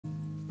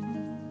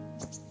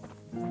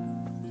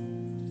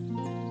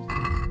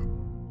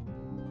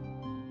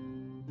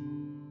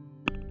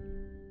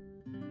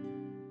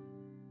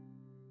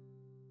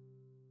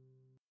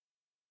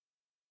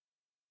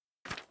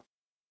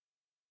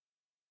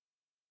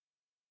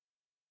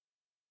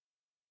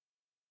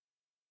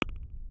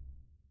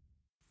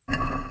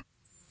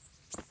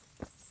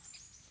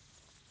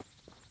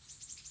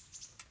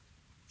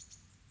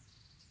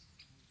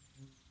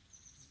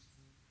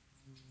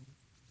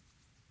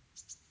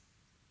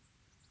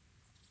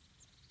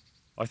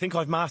I think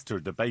I've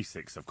mastered the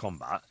basics of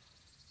combat.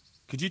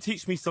 Could you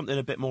teach me something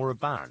a bit more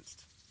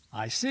advanced?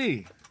 I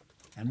see.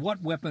 And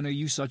what weapon are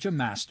you such a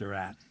master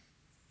at?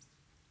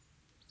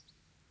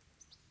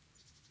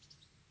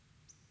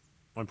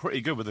 I'm pretty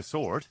good with a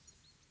sword.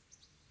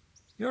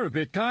 You're a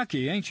bit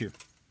cocky, ain't you?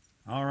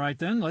 All right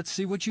then, let's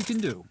see what you can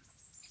do.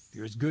 If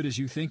you're as good as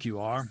you think you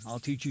are, I'll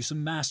teach you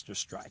some master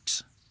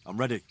strikes. I'm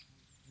ready.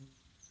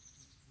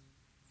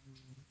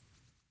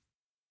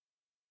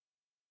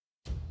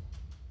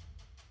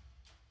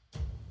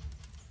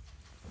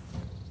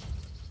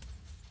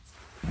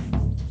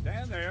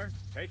 Stand there,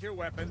 take your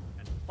weapon,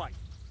 and fight.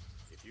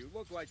 If you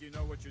look like you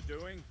know what you're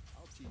doing,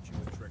 I'll teach you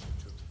a trick or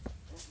two.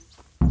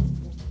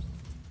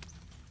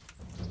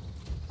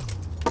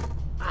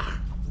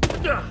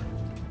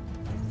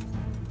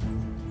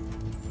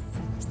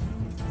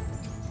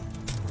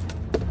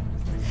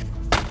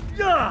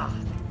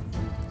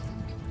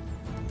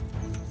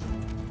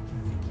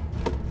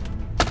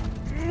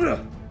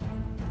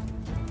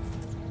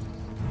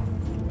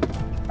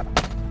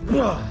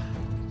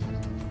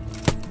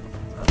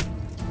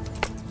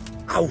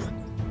 Ow!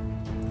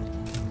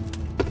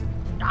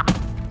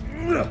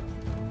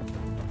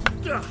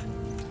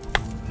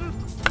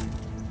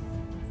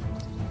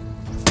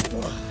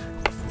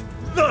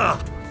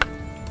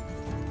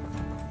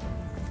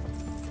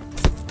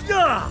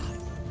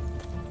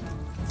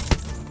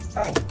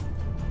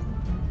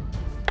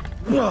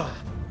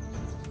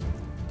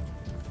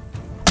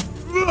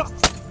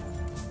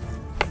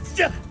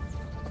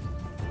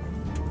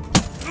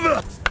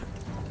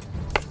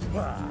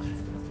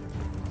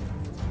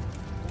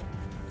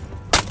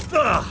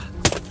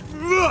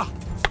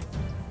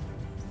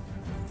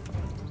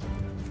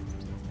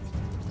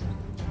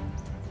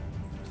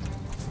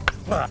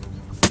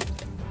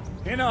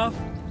 Enough.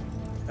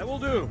 That will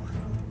do.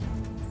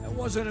 That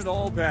wasn't at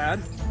all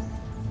bad.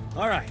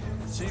 All right,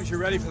 seems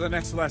you're ready for the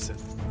next lesson.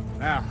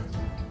 Now,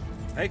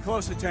 pay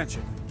close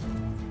attention.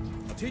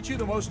 I'll teach you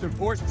the most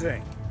important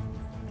thing.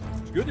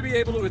 It's good to be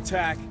able to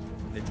attack,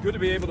 and it's good to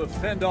be able to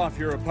fend off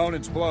your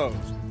opponent's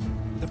blows.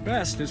 The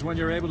best is when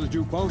you're able to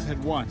do both at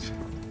once.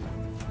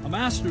 A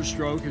master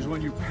stroke is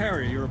when you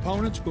parry your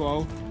opponent's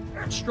blow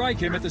and strike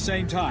him at the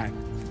same time.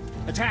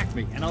 Attack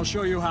me, and I'll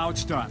show you how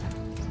it's done.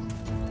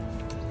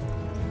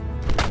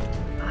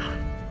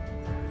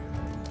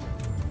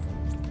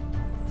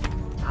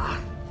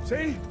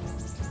 See?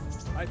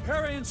 I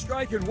parry and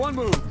strike in one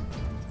move.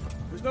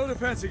 There's no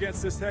defense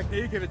against this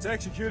technique if it's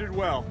executed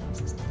well.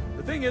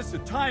 The thing is to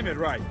time it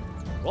right.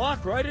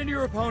 Block right into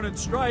your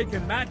opponent's strike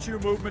and match your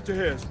movement to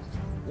his.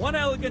 One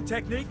elegant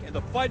technique and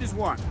the fight is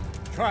won.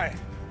 Try it.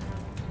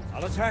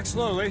 I'll attack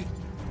slowly.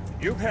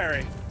 You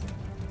parry.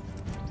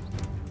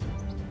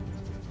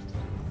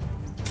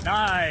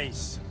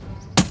 Nice.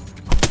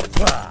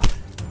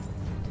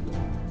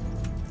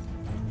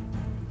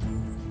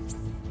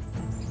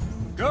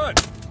 Good.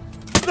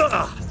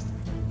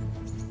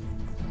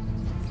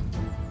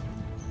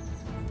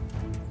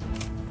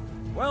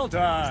 Well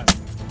done.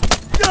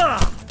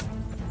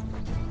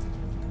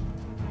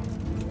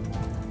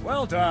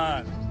 Well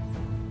done.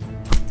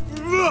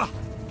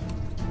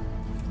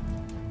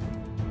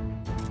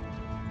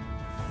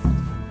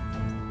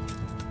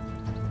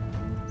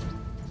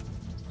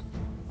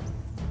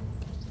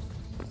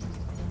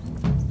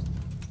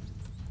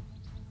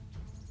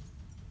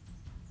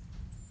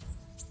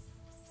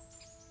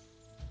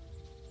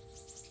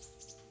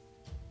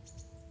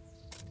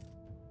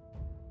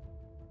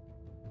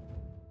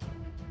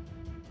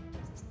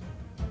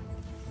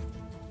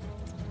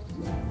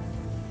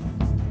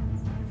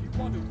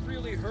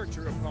 Hurt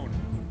your opponent.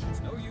 It's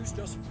no use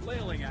just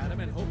flailing at him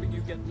and hoping you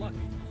get lucky.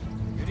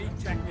 You need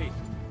technique.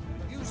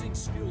 Using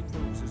skilled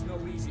moves is no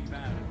easy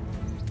matter.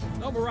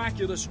 No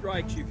miraculous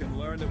strikes you can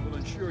learn that will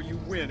ensure you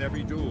win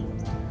every duel.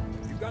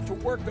 You've got to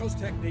work those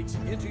techniques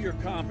into your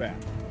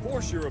combat.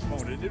 Force your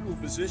opponent into a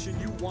position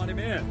you want him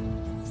in.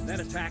 And then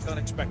attack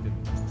unexpectedly.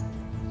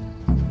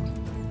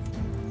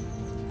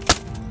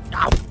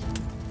 Ow!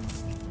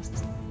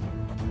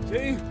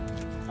 See?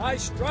 I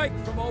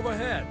strike from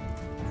overhead.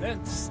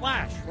 Then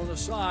slash from the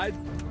side,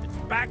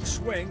 and back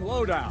swing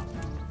low down.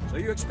 So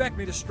you expect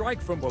me to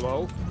strike from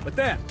below, but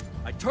then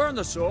I turn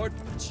the sword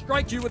and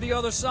strike you with the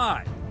other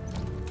side.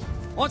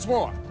 Once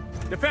more,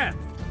 defend.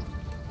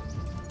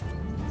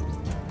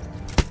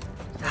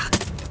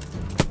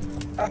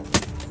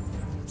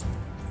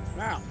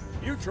 Now,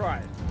 you try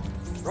it.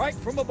 Strike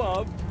from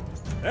above,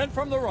 then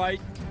from the right,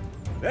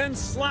 then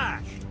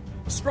slash.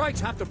 The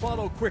strikes have to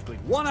follow quickly,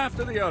 one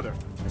after the other.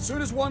 As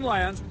soon as one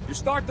lands, you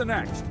start the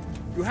next.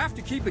 You have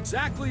to keep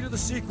exactly to the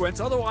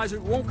sequence, otherwise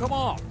it won't come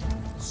off.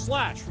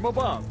 Slash from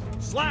above,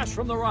 slash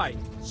from the right,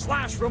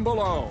 slash from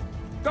below.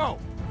 Go!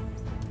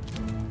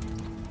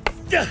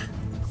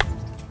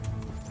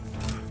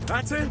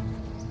 That's it.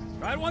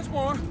 Try it once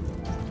more.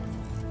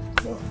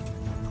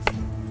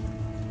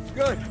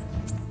 Good.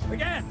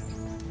 Again.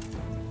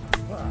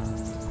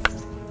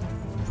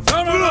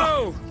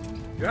 No!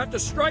 You have to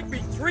strike me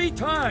 3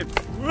 times.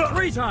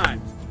 3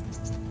 times.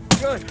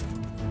 Good.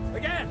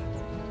 Again.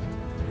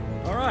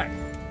 All right.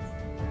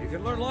 You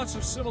can learn lots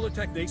of similar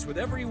techniques with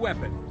every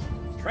weapon.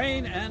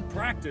 Train and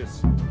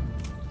practice.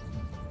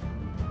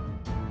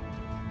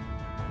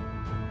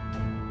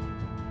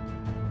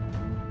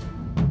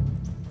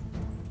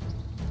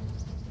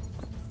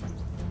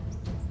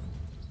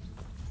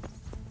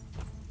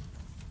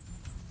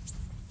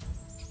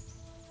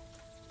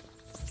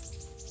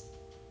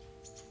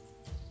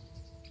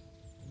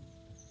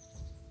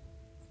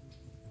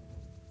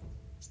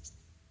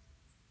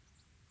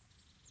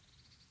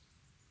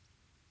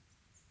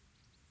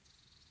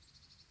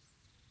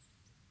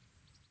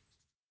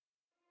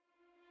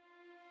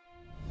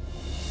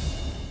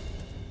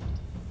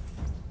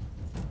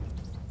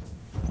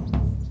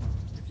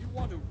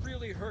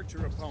 Hurt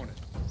your opponent.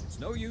 It's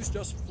no use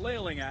just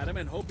flailing at him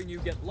and hoping you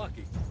get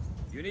lucky.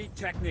 You need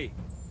technique,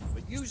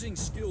 but using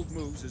skilled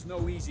moves is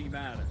no easy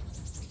matter.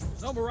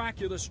 There's no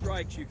miraculous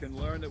strikes you can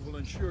learn that will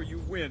ensure you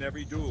win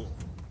every duel.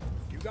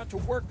 You've got to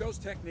work those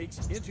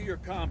techniques into your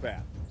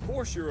combat,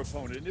 force your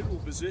opponent into a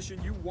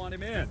position you want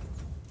him in, and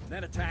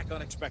then attack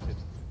unexpectedly.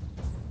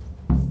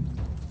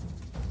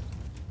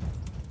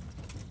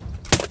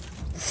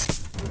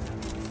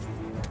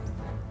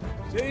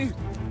 See?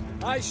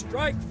 I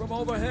strike from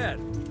overhead.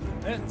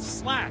 Then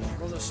slash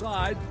from the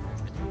side,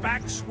 and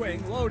back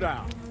swing low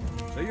down.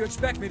 So you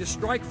expect me to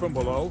strike from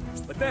below,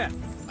 but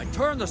then I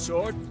turn the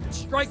sword and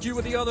strike you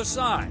with the other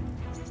side.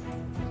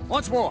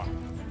 Once more,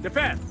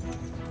 defend.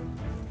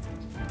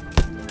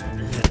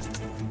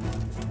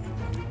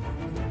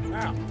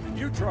 Now,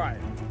 you try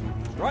it.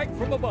 Strike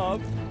from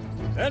above,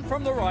 then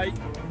from the right,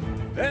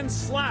 then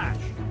slash.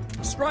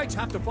 The strikes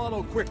have to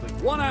follow quickly,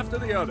 one after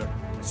the other.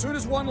 As soon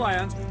as one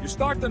lands, you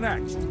start the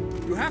next.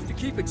 You have to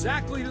keep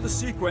exactly to the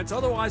sequence,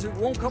 otherwise it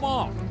won't come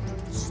off.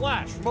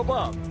 Slash from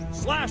above,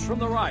 slash from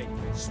the right,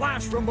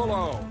 slash from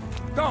below.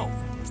 Go!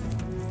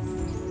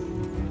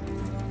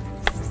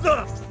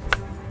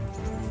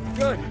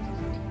 Good.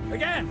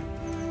 Again.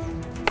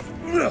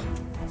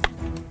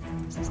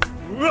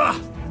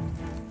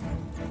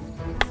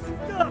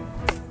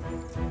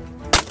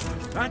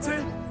 That's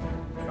it.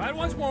 Try it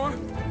once more.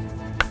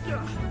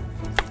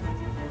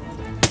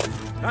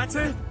 That's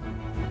it.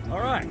 All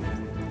right.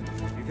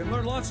 You can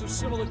learn lots of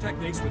similar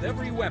techniques with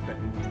every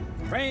weapon.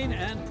 Train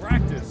and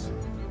practice.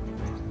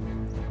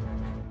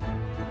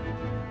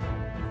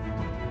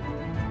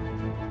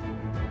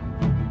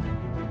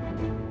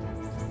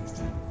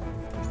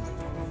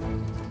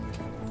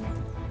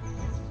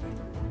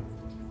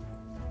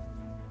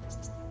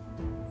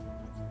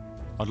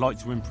 I'd like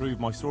to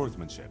improve my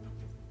swordsmanship.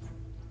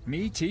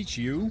 Me teach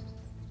you?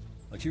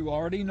 But you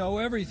already know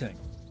everything.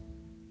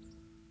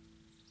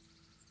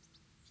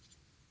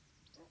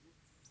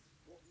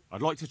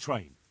 I'd like to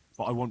train,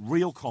 but I want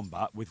real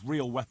combat with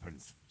real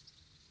weapons.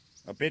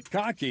 A bit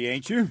cocky,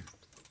 ain't you?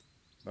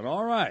 But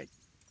all right.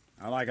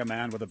 I like a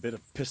man with a bit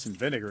of piss and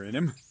vinegar in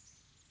him.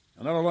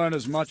 I'll never learn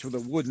as much with a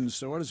wooden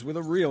sword as with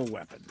a real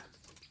weapon.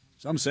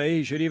 Some say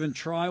he should even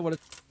try what it...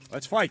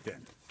 Let's fight,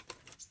 then.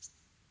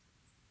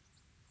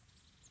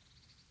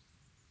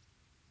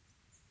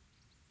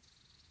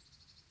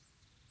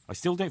 I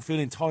still don't feel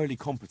entirely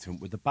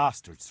competent with the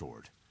bastard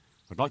sword.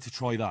 I'd like to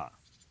try that.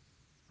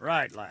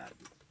 Right, lad.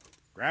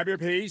 Grab your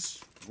piece,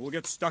 we'll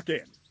get stuck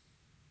in.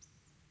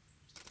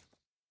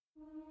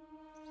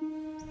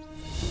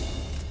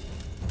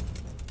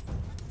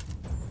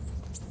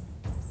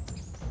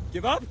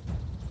 Give up?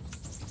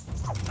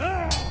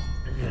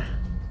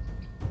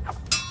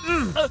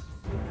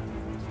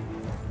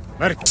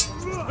 Let it go.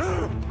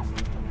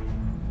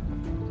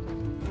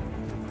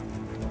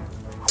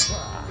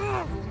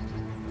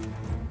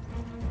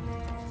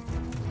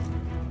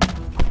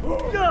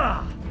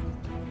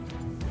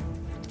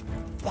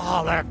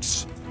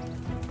 Bollocks!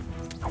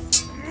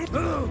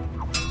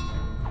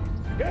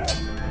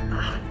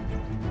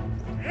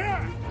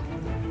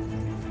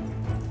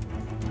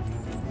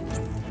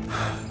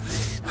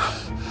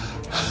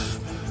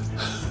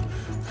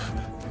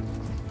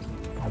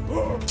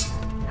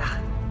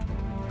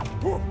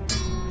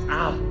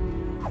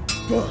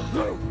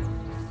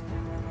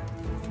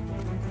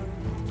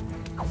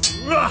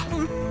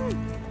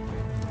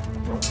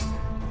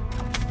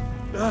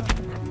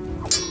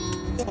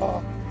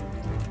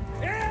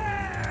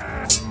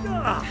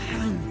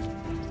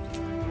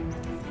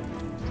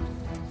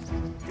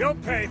 You'll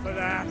pay for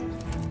that.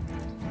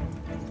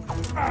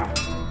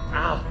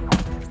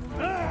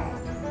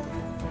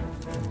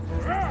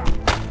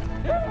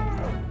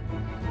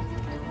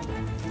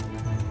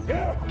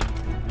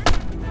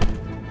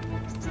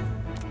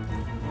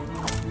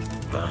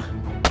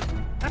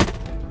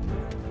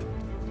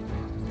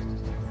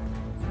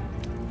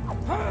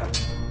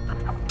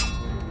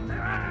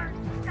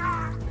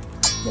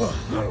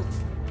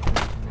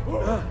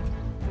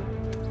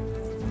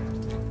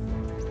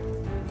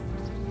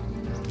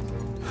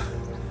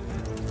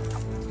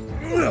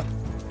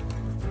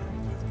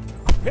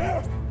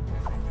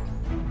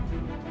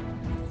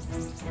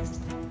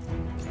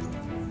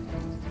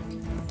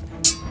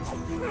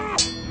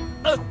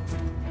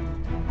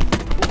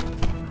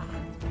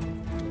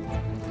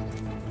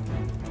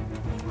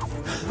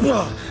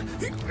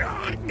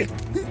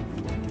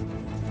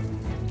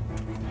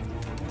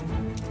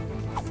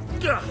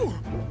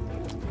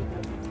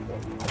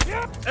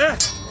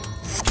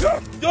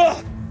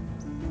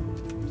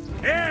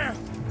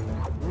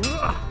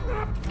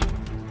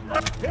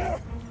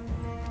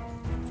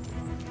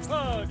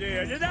 Oh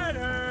dear, did that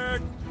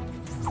hurt?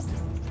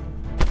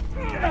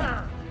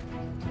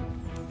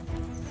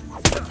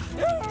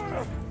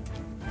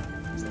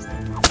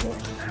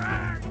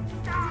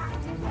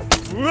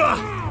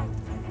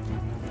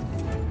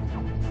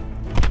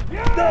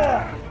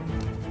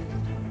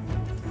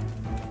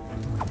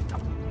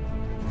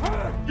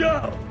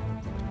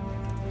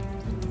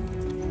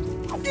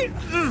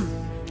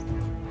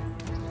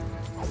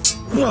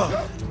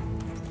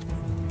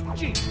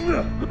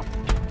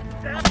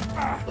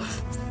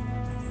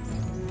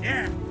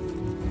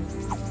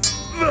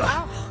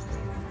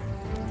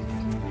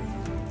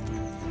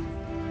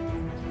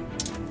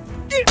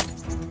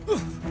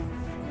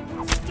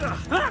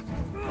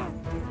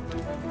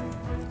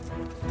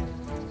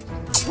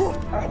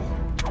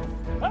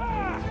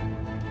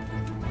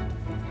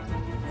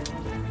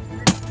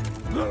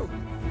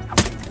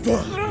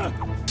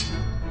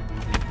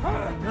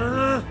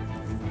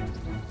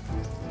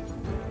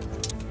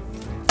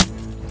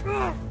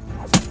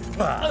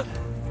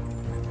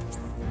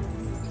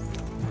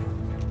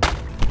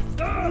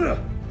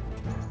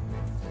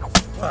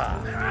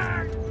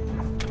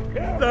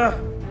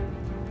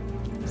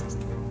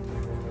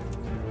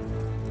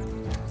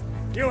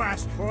 You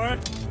asked for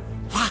it.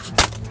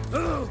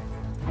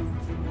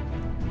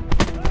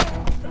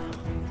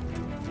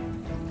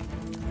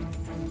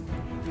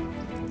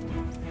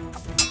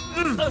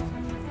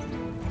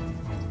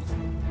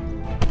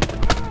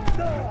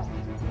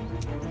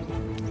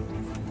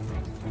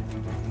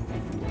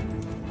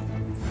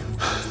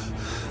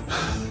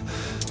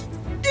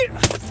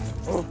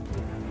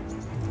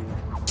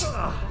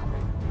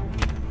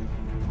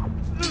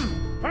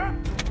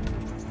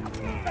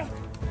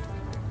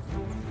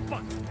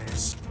 Fuck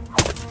this.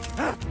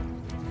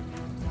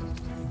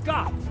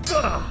 God.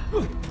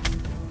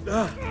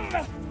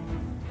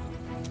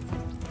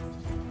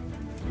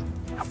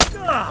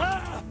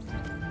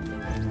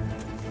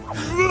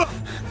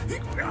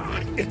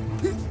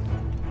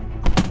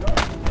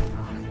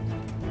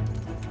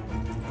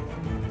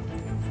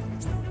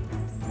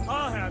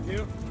 I'll have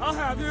you. I'll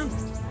have you.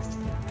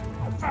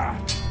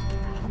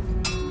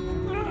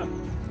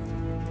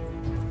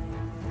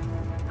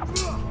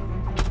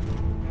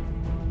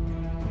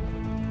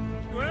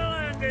 Well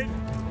ended.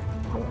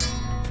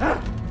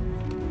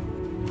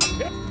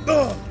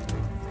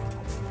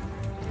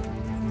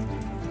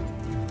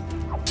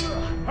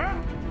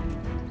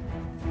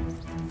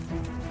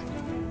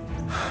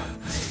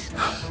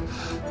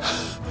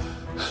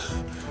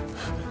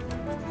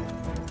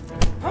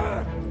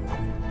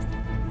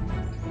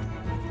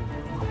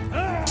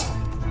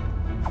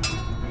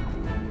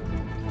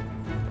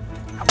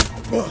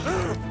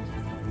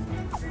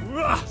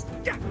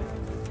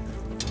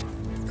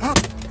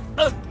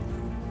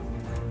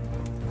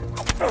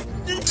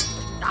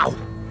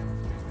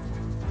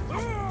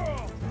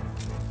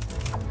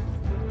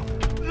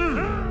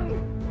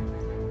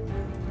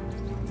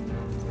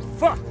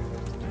 Fuck!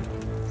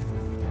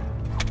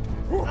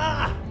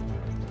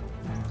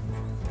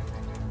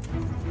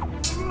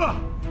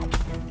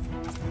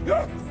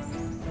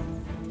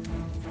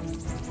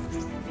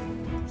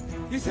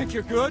 You think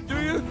you're good,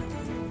 do you?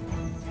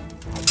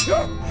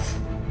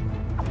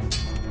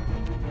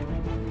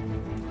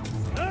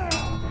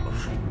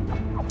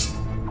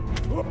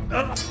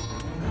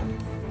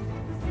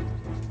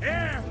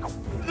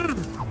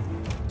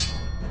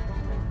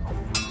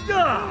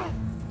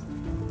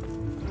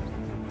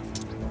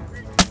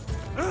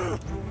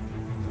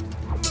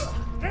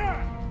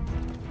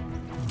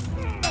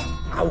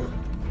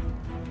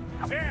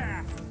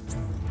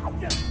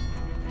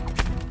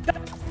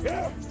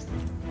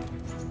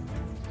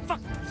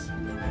 Fuck this.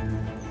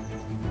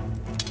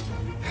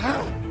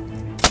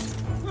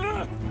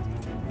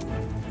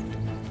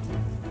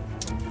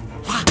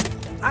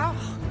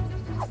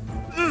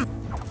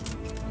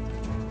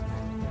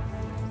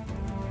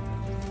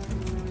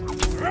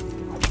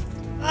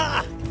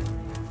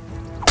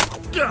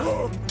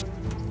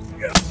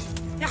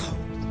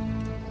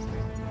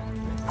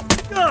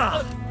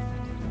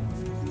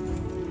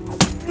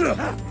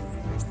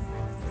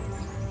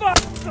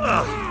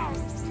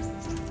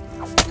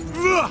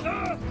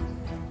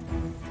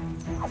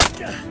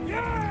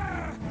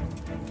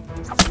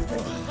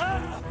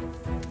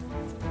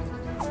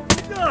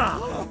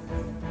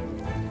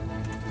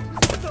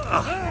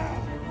 Ah!